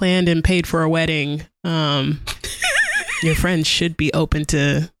planned and paid for a wedding, your friends should be open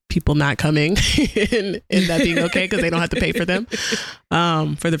to people not coming and that being okay because they don't have to pay for them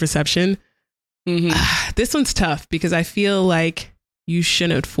for the reception. This one's tough because I feel like you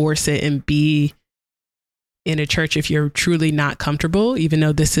shouldn't force it and be in a church if you're truly not comfortable, even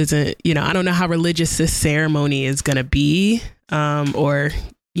though this isn't, you know, I don't know how religious this ceremony is going to be, or,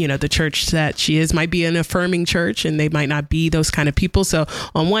 you know, the church that she is might be an affirming church and they might not be those kind of people. So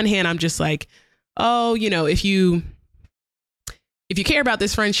on one hand, I'm just like, oh, you know, if you care about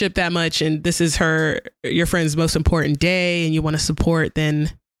this friendship that much and this is your friend's most important day and you want to support, then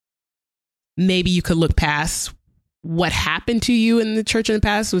maybe you could look past what happened to you in the church in the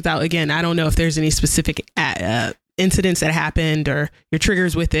past without, again, I don't know if there's any specific incidents that happened or your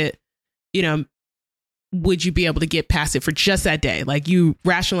triggers with it, you know, would you be able to get past it for just that day? Like you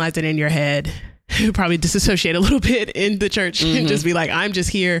rationalize it in your head, probably disassociate a little bit in the church and just be like, I'm just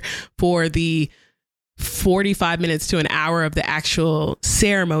here for the 45 minutes to an hour of the actual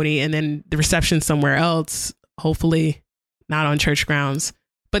ceremony and then the reception somewhere else, hopefully not on church grounds.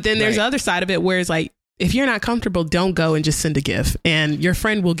 But then there's the other side of it where it's like, if you're not comfortable, don't go and just send a gift, and your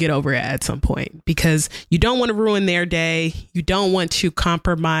friend will get over it at some point, because you don't want to ruin their day. You don't want to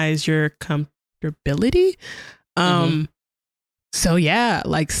compromise your comfortability. So yeah,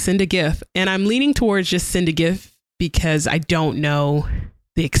 like send a gift. And I'm leaning towards just send a gift because I don't know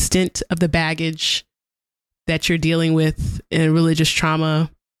the extent of the baggage that you're dealing with in religious trauma.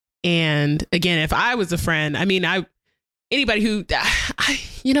 And again, if I was a friend, I mean, anybody who,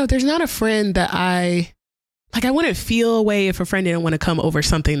 there's not a friend that I wouldn't feel a way if a friend didn't want to come over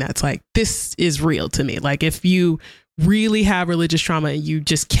something that's like, this is real to me. Like if you really have religious trauma and you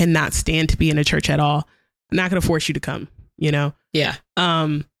just cannot stand to be in a church at all, I'm not going to force you to come, you know? Yeah.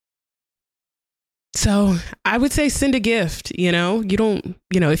 So I would say send a gift,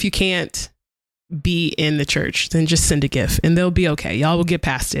 if you can't be in the church, then just send a gift and they'll be okay. Y'all will get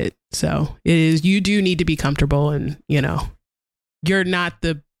past it. So you do need to be comfortable, and, you're not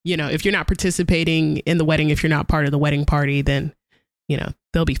if you're not participating in the wedding, if you're not part of the wedding party, then,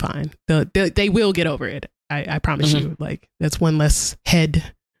 they'll be fine. They will get over it. I promise you. Like that's one less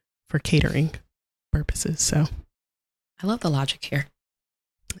head for catering purposes. So I love the logic here.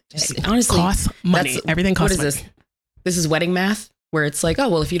 Just, honestly, costs money. Everything costs money. What is this? This is wedding math, where it's like, oh,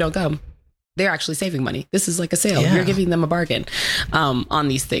 well, if you don't go, they're actually saving money. This is like a sale. Yeah. You're giving them a bargain on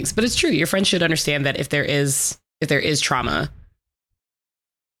these things. But it's true. Your friends should understand that if there is trauma,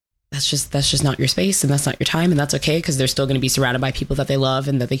 that's just not your space, and that's not your time, and that's okay, because they're still going to be surrounded by people that they love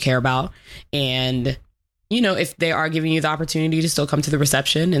and that they care about. And, if they are giving you the opportunity to still come to the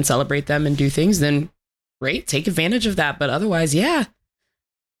reception and celebrate them and do things, then great, take advantage of that. But otherwise, yeah,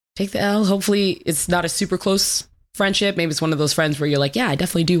 take the L. Hopefully it's not a super close friendship. Maybe it's one of those friends where you're like, yeah, I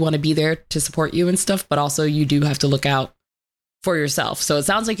definitely do want to be there to support you and stuff, but also you do have to look out for yourself. So it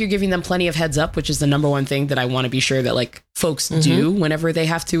sounds like you're giving them plenty of heads up, which is the number one thing that I want to be sure that like folks do whenever they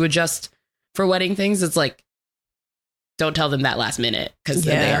have to adjust for wedding things. It's like, don't tell them that last minute, because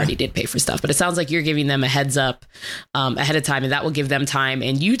then they already did pay for stuff. But it sounds like you're giving them a heads up ahead of time, and that will give them time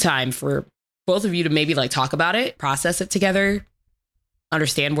and you time for both of you to maybe like talk about it, process it together,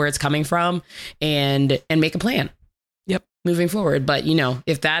 understand where it's coming from, and make a plan. Yep. Moving forward. But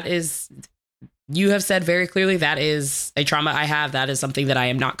if that is, you have said very clearly, that is a trauma I have, that is something that I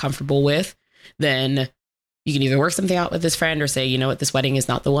am not comfortable with, then you can either work something out with this friend or say, you know what, this wedding is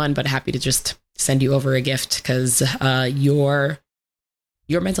not the one, but happy to just send you over a gift, because your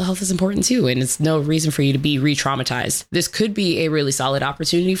mental health is important too. And it's no reason for you to be re-traumatized. This could be a really solid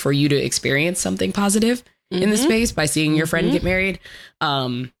opportunity for you to experience something positive in the space by seeing your friend get married.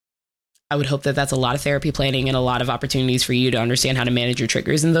 I would hope that that's a lot of therapy planning and a lot of opportunities for you to understand how to manage your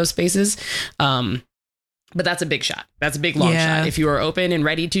triggers in those spaces. But that's a big shot. That's a big long shot. If you are open and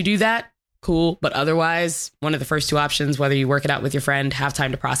ready to do that, cool. But otherwise, one of the first two options, whether you work it out with your friend, have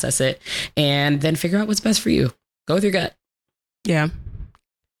time to process it, and then figure out what's best for you. Go with your gut. Yeah.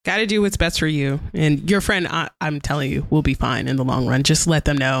 Got to do what's best for you. And your friend, I'm telling you, will be fine in the long run. Just let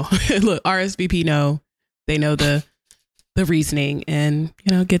them know. Look, RSVP know. They know the reasoning, and,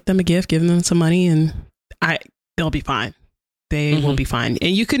 get them a gift, give them some money, and they'll be fine. They will be fine.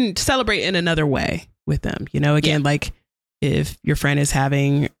 And you can celebrate in another way with them. Again, like if your friend is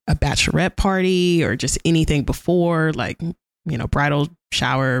having a bachelorette party or just anything before, like, bridal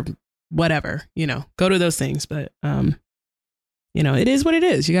shower, whatever, go to those things. But, it is what it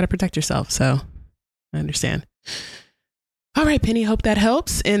is. You got to protect yourself. So I understand. All right, Penny, hope that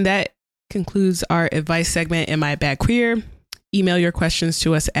helps. And that concludes our advice segment in My Bad Queer. Email your questions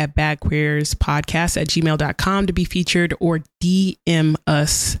to us at badqueerspodcast@gmail.com to be featured, or DM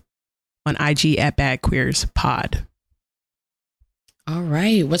us on IG at badqueerspod. All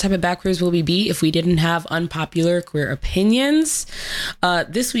right. What type of bad queers will we be if we didn't have unpopular queer opinions?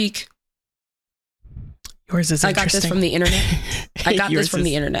 This week, yours is I got this from the internet.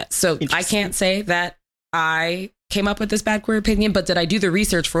 So I can't say that I came up with this bad queer opinion, but did I do the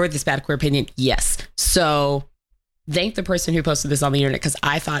research for this bad queer opinion? Yes. So thank the person who posted this on the internet, because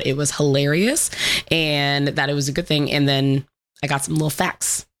I thought it was hilarious and that it was a good thing. And then I got some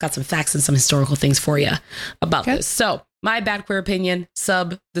facts and some historical things for you about this. So my bad queer opinion,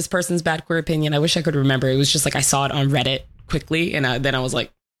 this person's bad queer opinion. I wish I could remember. It was just like I saw it on Reddit quickly, and then I was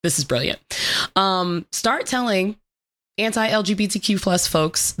like, this is brilliant. Start telling anti-LGBTQ plus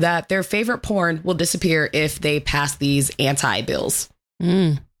folks that their favorite porn will disappear if they pass these anti-bills.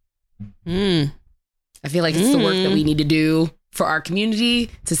 I feel like it's the work that we need to do for our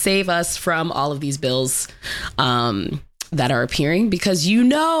community to save us from all of these bills that are appearing, because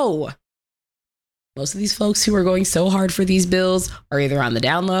most of these folks who are going so hard for these bills are either on the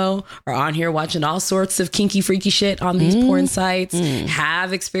down low or on here watching all sorts of kinky, freaky shit on these porn sites,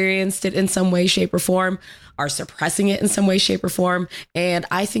 have experienced it in some way, shape, or form, are suppressing it in some way, shape, or form. And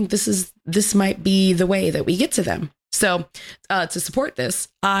I think this might be the way that we get to them. So to support this,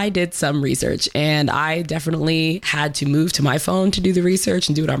 I did some research, and I definitely had to move to my phone to do the research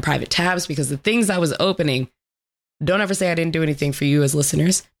and do it on private tabs, because the things I was opening, don't ever say I didn't do anything for you as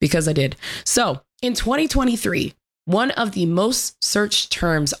listeners, because I did. So in 2023, one of the most searched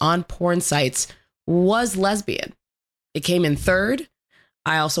terms on porn sites was lesbian. It came in third.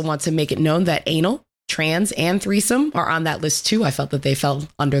 I also want to make it known that anal, trans, and threesome are on that list too. I felt that they fell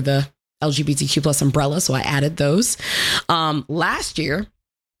under the LGBTQ plus umbrella, so I added those. Last year,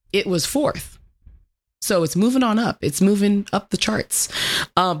 it was fourth. So it's moving on up. It's moving up the charts.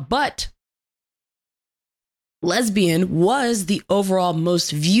 But lesbian was the overall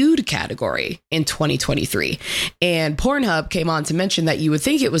most viewed category in 2023. And Pornhub came on to mention that you would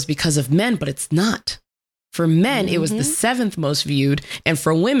think it was because of men, but it's not. For men, it was the seventh most viewed. And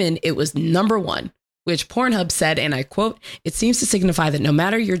for women, it was number one, which Pornhub said, and I quote, "It seems to signify that no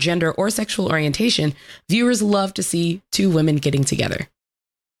matter your gender or sexual orientation, viewers love to see two women getting together."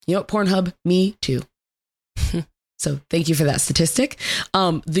 You know what, Pornhub? Me too. So thank you for that statistic.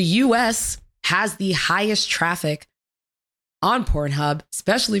 The US has the highest traffic on Pornhub,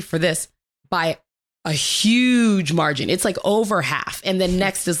 especially for this, by a huge margin. It's like over half. And then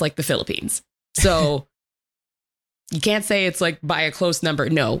next is like the Philippines. So you can't say it's like by a close number.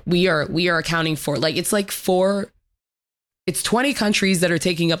 No, we are accounting for like, it's 20 countries that are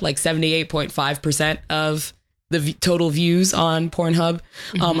taking up like 78.5% of the total views on Pornhub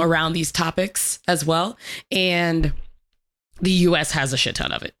around these topics as well. And the US has a shit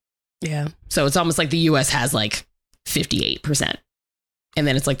ton of it. Yeah. So it's almost like the US has like 58%. And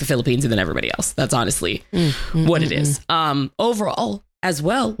then it's like the Philippines and then everybody else. That's honestly what it is. Overall, as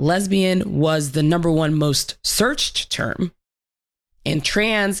well, lesbian was the number one most searched term. And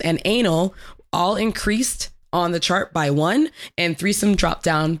trans and anal all increased on the chart by 1, and threesome dropped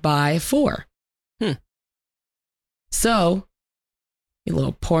down by 4. So, you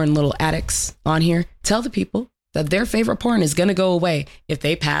little porn little addicts on here, tell the people that their favorite porn is going to go away if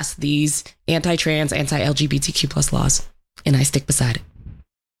they pass these anti-trans, anti-LGBTQ plus laws. And I stick beside it.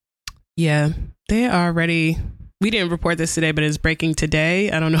 Yeah, they are already. We didn't report this today, but it's breaking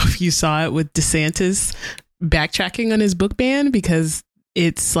today. I don't know if you saw it with DeSantis backtracking on his book ban, because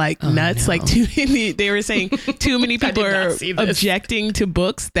it's like nuts. No. Like too many, they were saying too many people are objecting to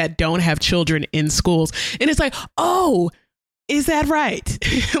books that don't have children in schools. And it's like, oh, is that right?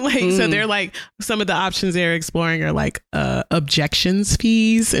 So they're like, some of the options they're exploring are like objections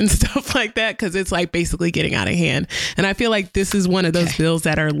fees and stuff like that, because it's like basically getting out of hand. And I feel like this is one of those bills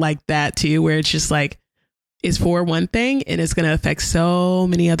that are like that too, where it's just like, it's for one thing and it's going to affect so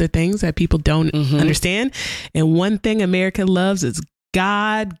many other things that people don't understand. And one thing America loves is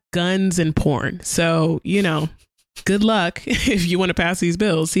God, guns, and porn. So, good luck if you want to pass these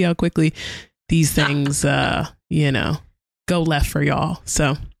bills. See how quickly these things, go left for y'all.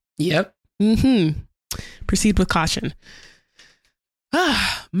 So, yep. Proceed with caution.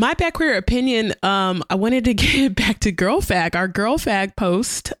 My bad queer opinion. I wanted to get back to Girl Fag, our Girl Fag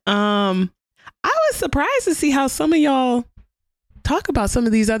post. I was surprised to see how some of y'all talk about some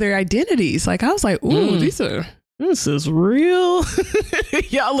of these other identities. Like, I was like, ooh, this is real.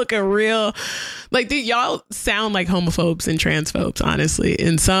 Y'all looking real. Like, y'all sound like homophobes and transphobes, honestly,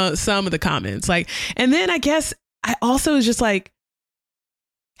 in some of the comments. Like, and then I guess I also was just like,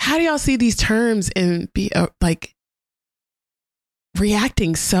 how do y'all see these terms and be like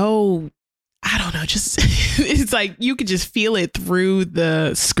reacting so, I don't know, just it's like you could just feel it through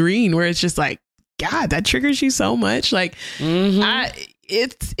the screen where it's just like, God, that triggers you so much. Like,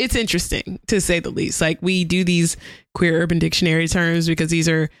 it's interesting to say the least. Like, we do these queer urban dictionary terms because these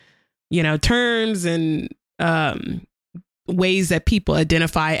are, terms and ways that people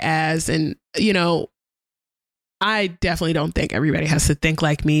identify as, and, I definitely don't think everybody has to think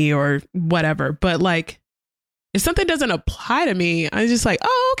like me or whatever. But like, if something doesn't apply to me, I'm just like,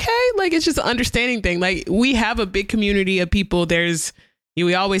 oh, okay. Like, it's just an understanding thing. Like, we have a big community of people.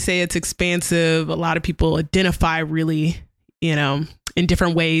 We always say it's expansive. A lot of people identify really, in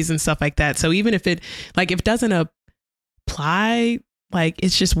different ways and stuff like that. So even if it doesn't apply, like,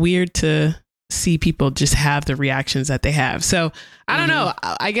 it's just weird to see people just have the reactions that they have. So I don't know.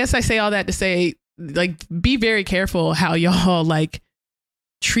 I guess I say all that to say, like, be very careful how y'all like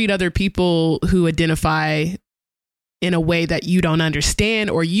treat other people who identify in a way that you don't understand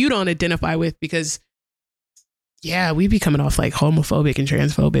or you don't identify with, because we be coming off like homophobic and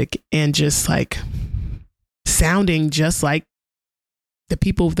transphobic and just like sounding just like the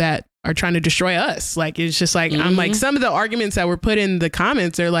people that are trying to destroy us. Like, it's just like, I'm like, some of the arguments that were put in the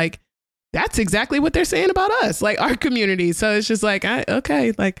comments are like, that's exactly what they're saying about us, like our community. So it's just like,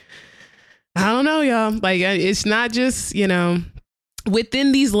 okay, like, I don't know, y'all. Like, it's not just, you know,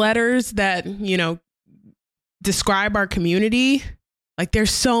 within these letters that, you know, describe our community. Like,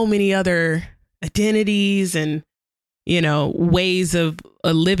 there's so many other identities and, you know, ways of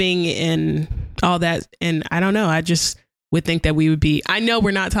living and all that. And I don't know. I just would think that we would be, I know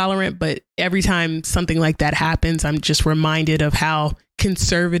we're not tolerant, but every time something like that happens, I'm just reminded of how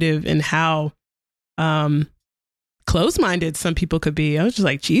conservative and how close-minded some people could be. I was just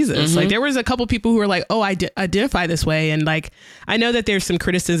like, Jesus. Like, there was a couple people who were like, oh, I identify this way. And like, I know that there's some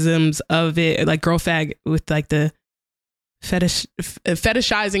criticisms of it, like girl fag with like the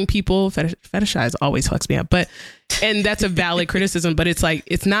fetishizing people. Fetishize always fucks me up, and that's a valid criticism, but it's like,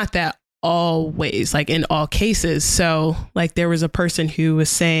 it's not that always, like in all cases. So like, there was a person who was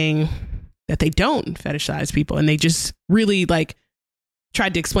saying that they don't fetishize people, and they just really like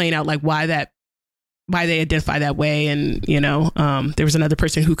tried to explain out like why they identify that way. And, you know, there was another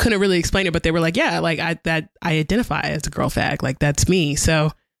person who couldn't really explain it, but they were like, yeah, like I identify as a girl fag, like that's me.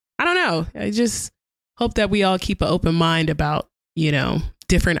 So I don't know. I just hope that we all keep an open mind about, you know,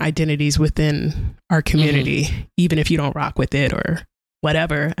 different identities within our community, even if you don't rock with it or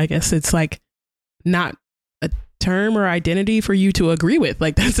whatever. I guess it's like not a term or identity for you to agree with.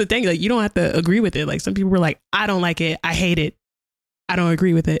 Like, that's the thing. Like, you don't have to agree with it. Like, some people were like, I don't like it, I hate it, I don't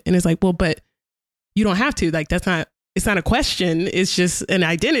agree with it. And it's like, well, but you don't have to. Like, it's not a question. It's just an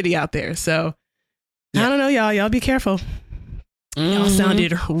identity out there. So I don't know, y'all be careful. Y'all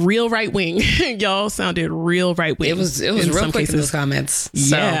sounded real right wing. Y'all sounded real right wing. It was real quick in those comments.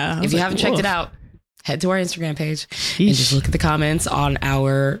 So if you haven't checked it out, head to our Instagram page and just look at the comments on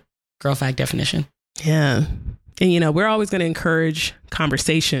our girl fag definition. Yeah. And, you know, we're always going to encourage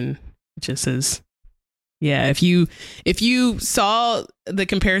conversation, just as, yeah, if you saw the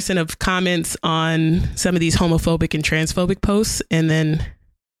comparison of comments on some of these homophobic and transphobic posts and then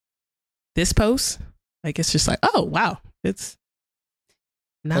this post, like, it's just like, oh, wow, it's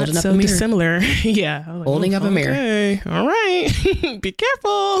not so dissimilar. Yeah. Like, holding up a mirror. All right. Be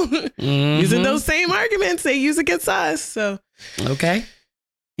careful. Using those same arguments they use against us. So, okay.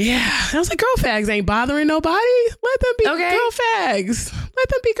 Yeah. I was like, girl fags ain't bothering nobody. Let them be girl fags. Let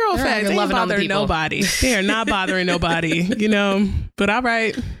them be girl fags. They ain't bothering nobody. They are not bothering nobody, you know, but all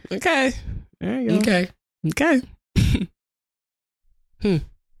right. Okay. There you go. Okay.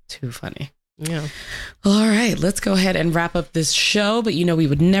 Too funny. Yeah. All right, let's go ahead and wrap up this show. But you know, we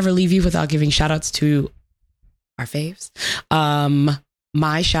would never leave you without giving shout outs to our faves.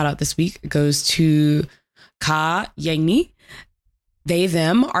 My shout out this week goes to Ka Yang, they,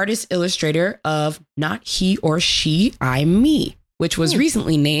 them, artist illustrator of Not He or She, I, Me, which was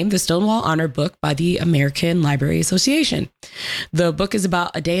recently named the Stonewall Honor Book by the American Library Association. The book is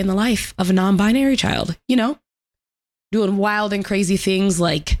about a day in the life of a non-binary child, you know, doing wild and crazy things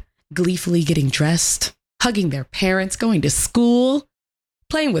like gleefully getting dressed, hugging their parents, going to school,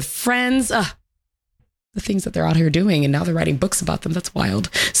 playing with friends, the things that they're out here doing. And now they're writing books about them. That's wild.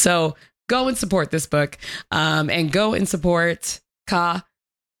 So go and support this book, and go and support Ka.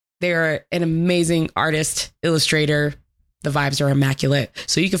 They're an amazing artist, illustrator. The vibes are immaculate.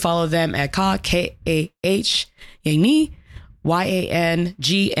 So you can follow them at Ka, K-A-H, Yang,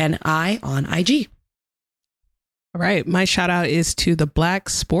 Y-A-N-G-N-I on IG. All right. My shout out is to the Black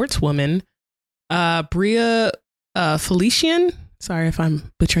sportswoman, Bria Felician. Sorry if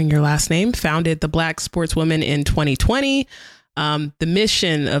I'm butchering your last name. Founded the Black Sportswoman in 2020. The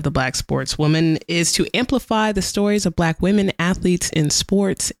mission of the Black Sportswoman is to amplify the stories of Black women athletes in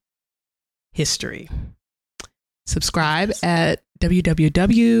sports history. Subscribe at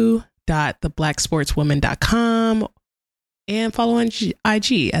www.theblacksportswoman.com and follow on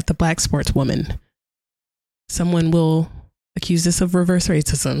IG at the Black Sportswoman. Someone will accuse this of reverse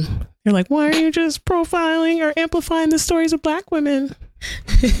racism. You're like, why are you just profiling or amplifying the stories of Black women?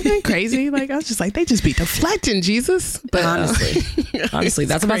 Isn't crazy? Like, I was just like, they just be deflecting, Jesus. But honestly,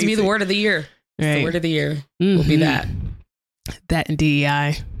 that's about to be the word of the year. Right. The word of the year will be that and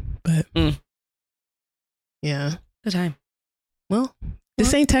DEI. But yeah, good time. Well,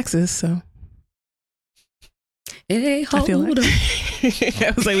 this ain't Texas, so I feel like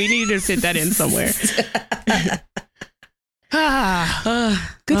I was like, we needed to fit that in somewhere.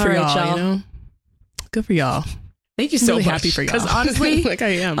 Good for y'all, you know? Good for y'all. Thank you so much. Happy for y'all. Because honestly, like I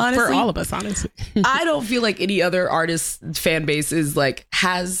am. Honestly, for all of us, honestly. I don't feel like any other artist fan base is like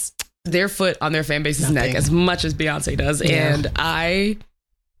has their foot on their fan base's neck as much as Beyonce does. Yeah. And I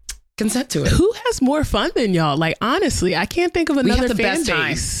consent to it. Who has more fun than y'all? Like, honestly, I can't think of another fan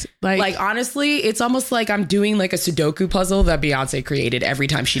base. Like, honestly, it's almost like I'm doing like a Sudoku puzzle that Beyonce created every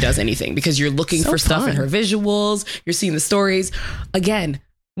time she does anything, because you're looking for stuff in her visuals. You're seeing the stories. Again,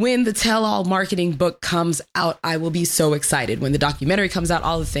 when the tell-all marketing book comes out, I will be so excited. When the documentary comes out,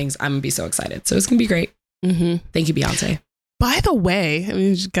 all the things, I'm going to be so excited. So it's going to be great. Mm-hmm. Thank you, Beyonce. By the way, I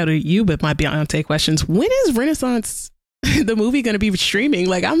mean, just go to you with my Beyonce questions. When is Renaissance, the movie, going to be streaming?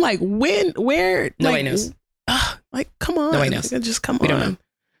 Like, I'm like, when, where? Nobody knows. Like, come on. Nobody knows. Just come on.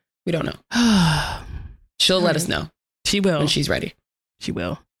 We don't know. She'll let us know. She will. When she's ready. She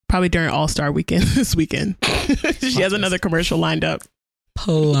will. Probably during All-Star Weekend this weekend. She has another commercial lined up.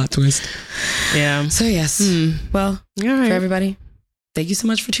 Plot twist. Yeah. So yes. Well, for everybody, thank you so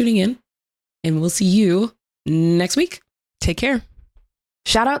much for tuning in, and we'll see you next week. Take care.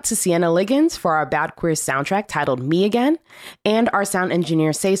 Shout out to Sienna Liggins for our Bad Queer soundtrack titled Me Again, and our sound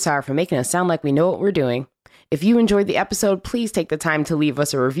engineer Cesar for making us sound like we know what we're doing. If you enjoyed the episode, please take the time to leave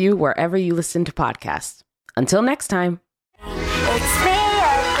us a review wherever you listen to podcasts. Until next time. It's me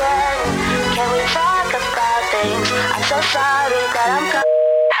again. Can we talk about things? I'm so sorry that I'm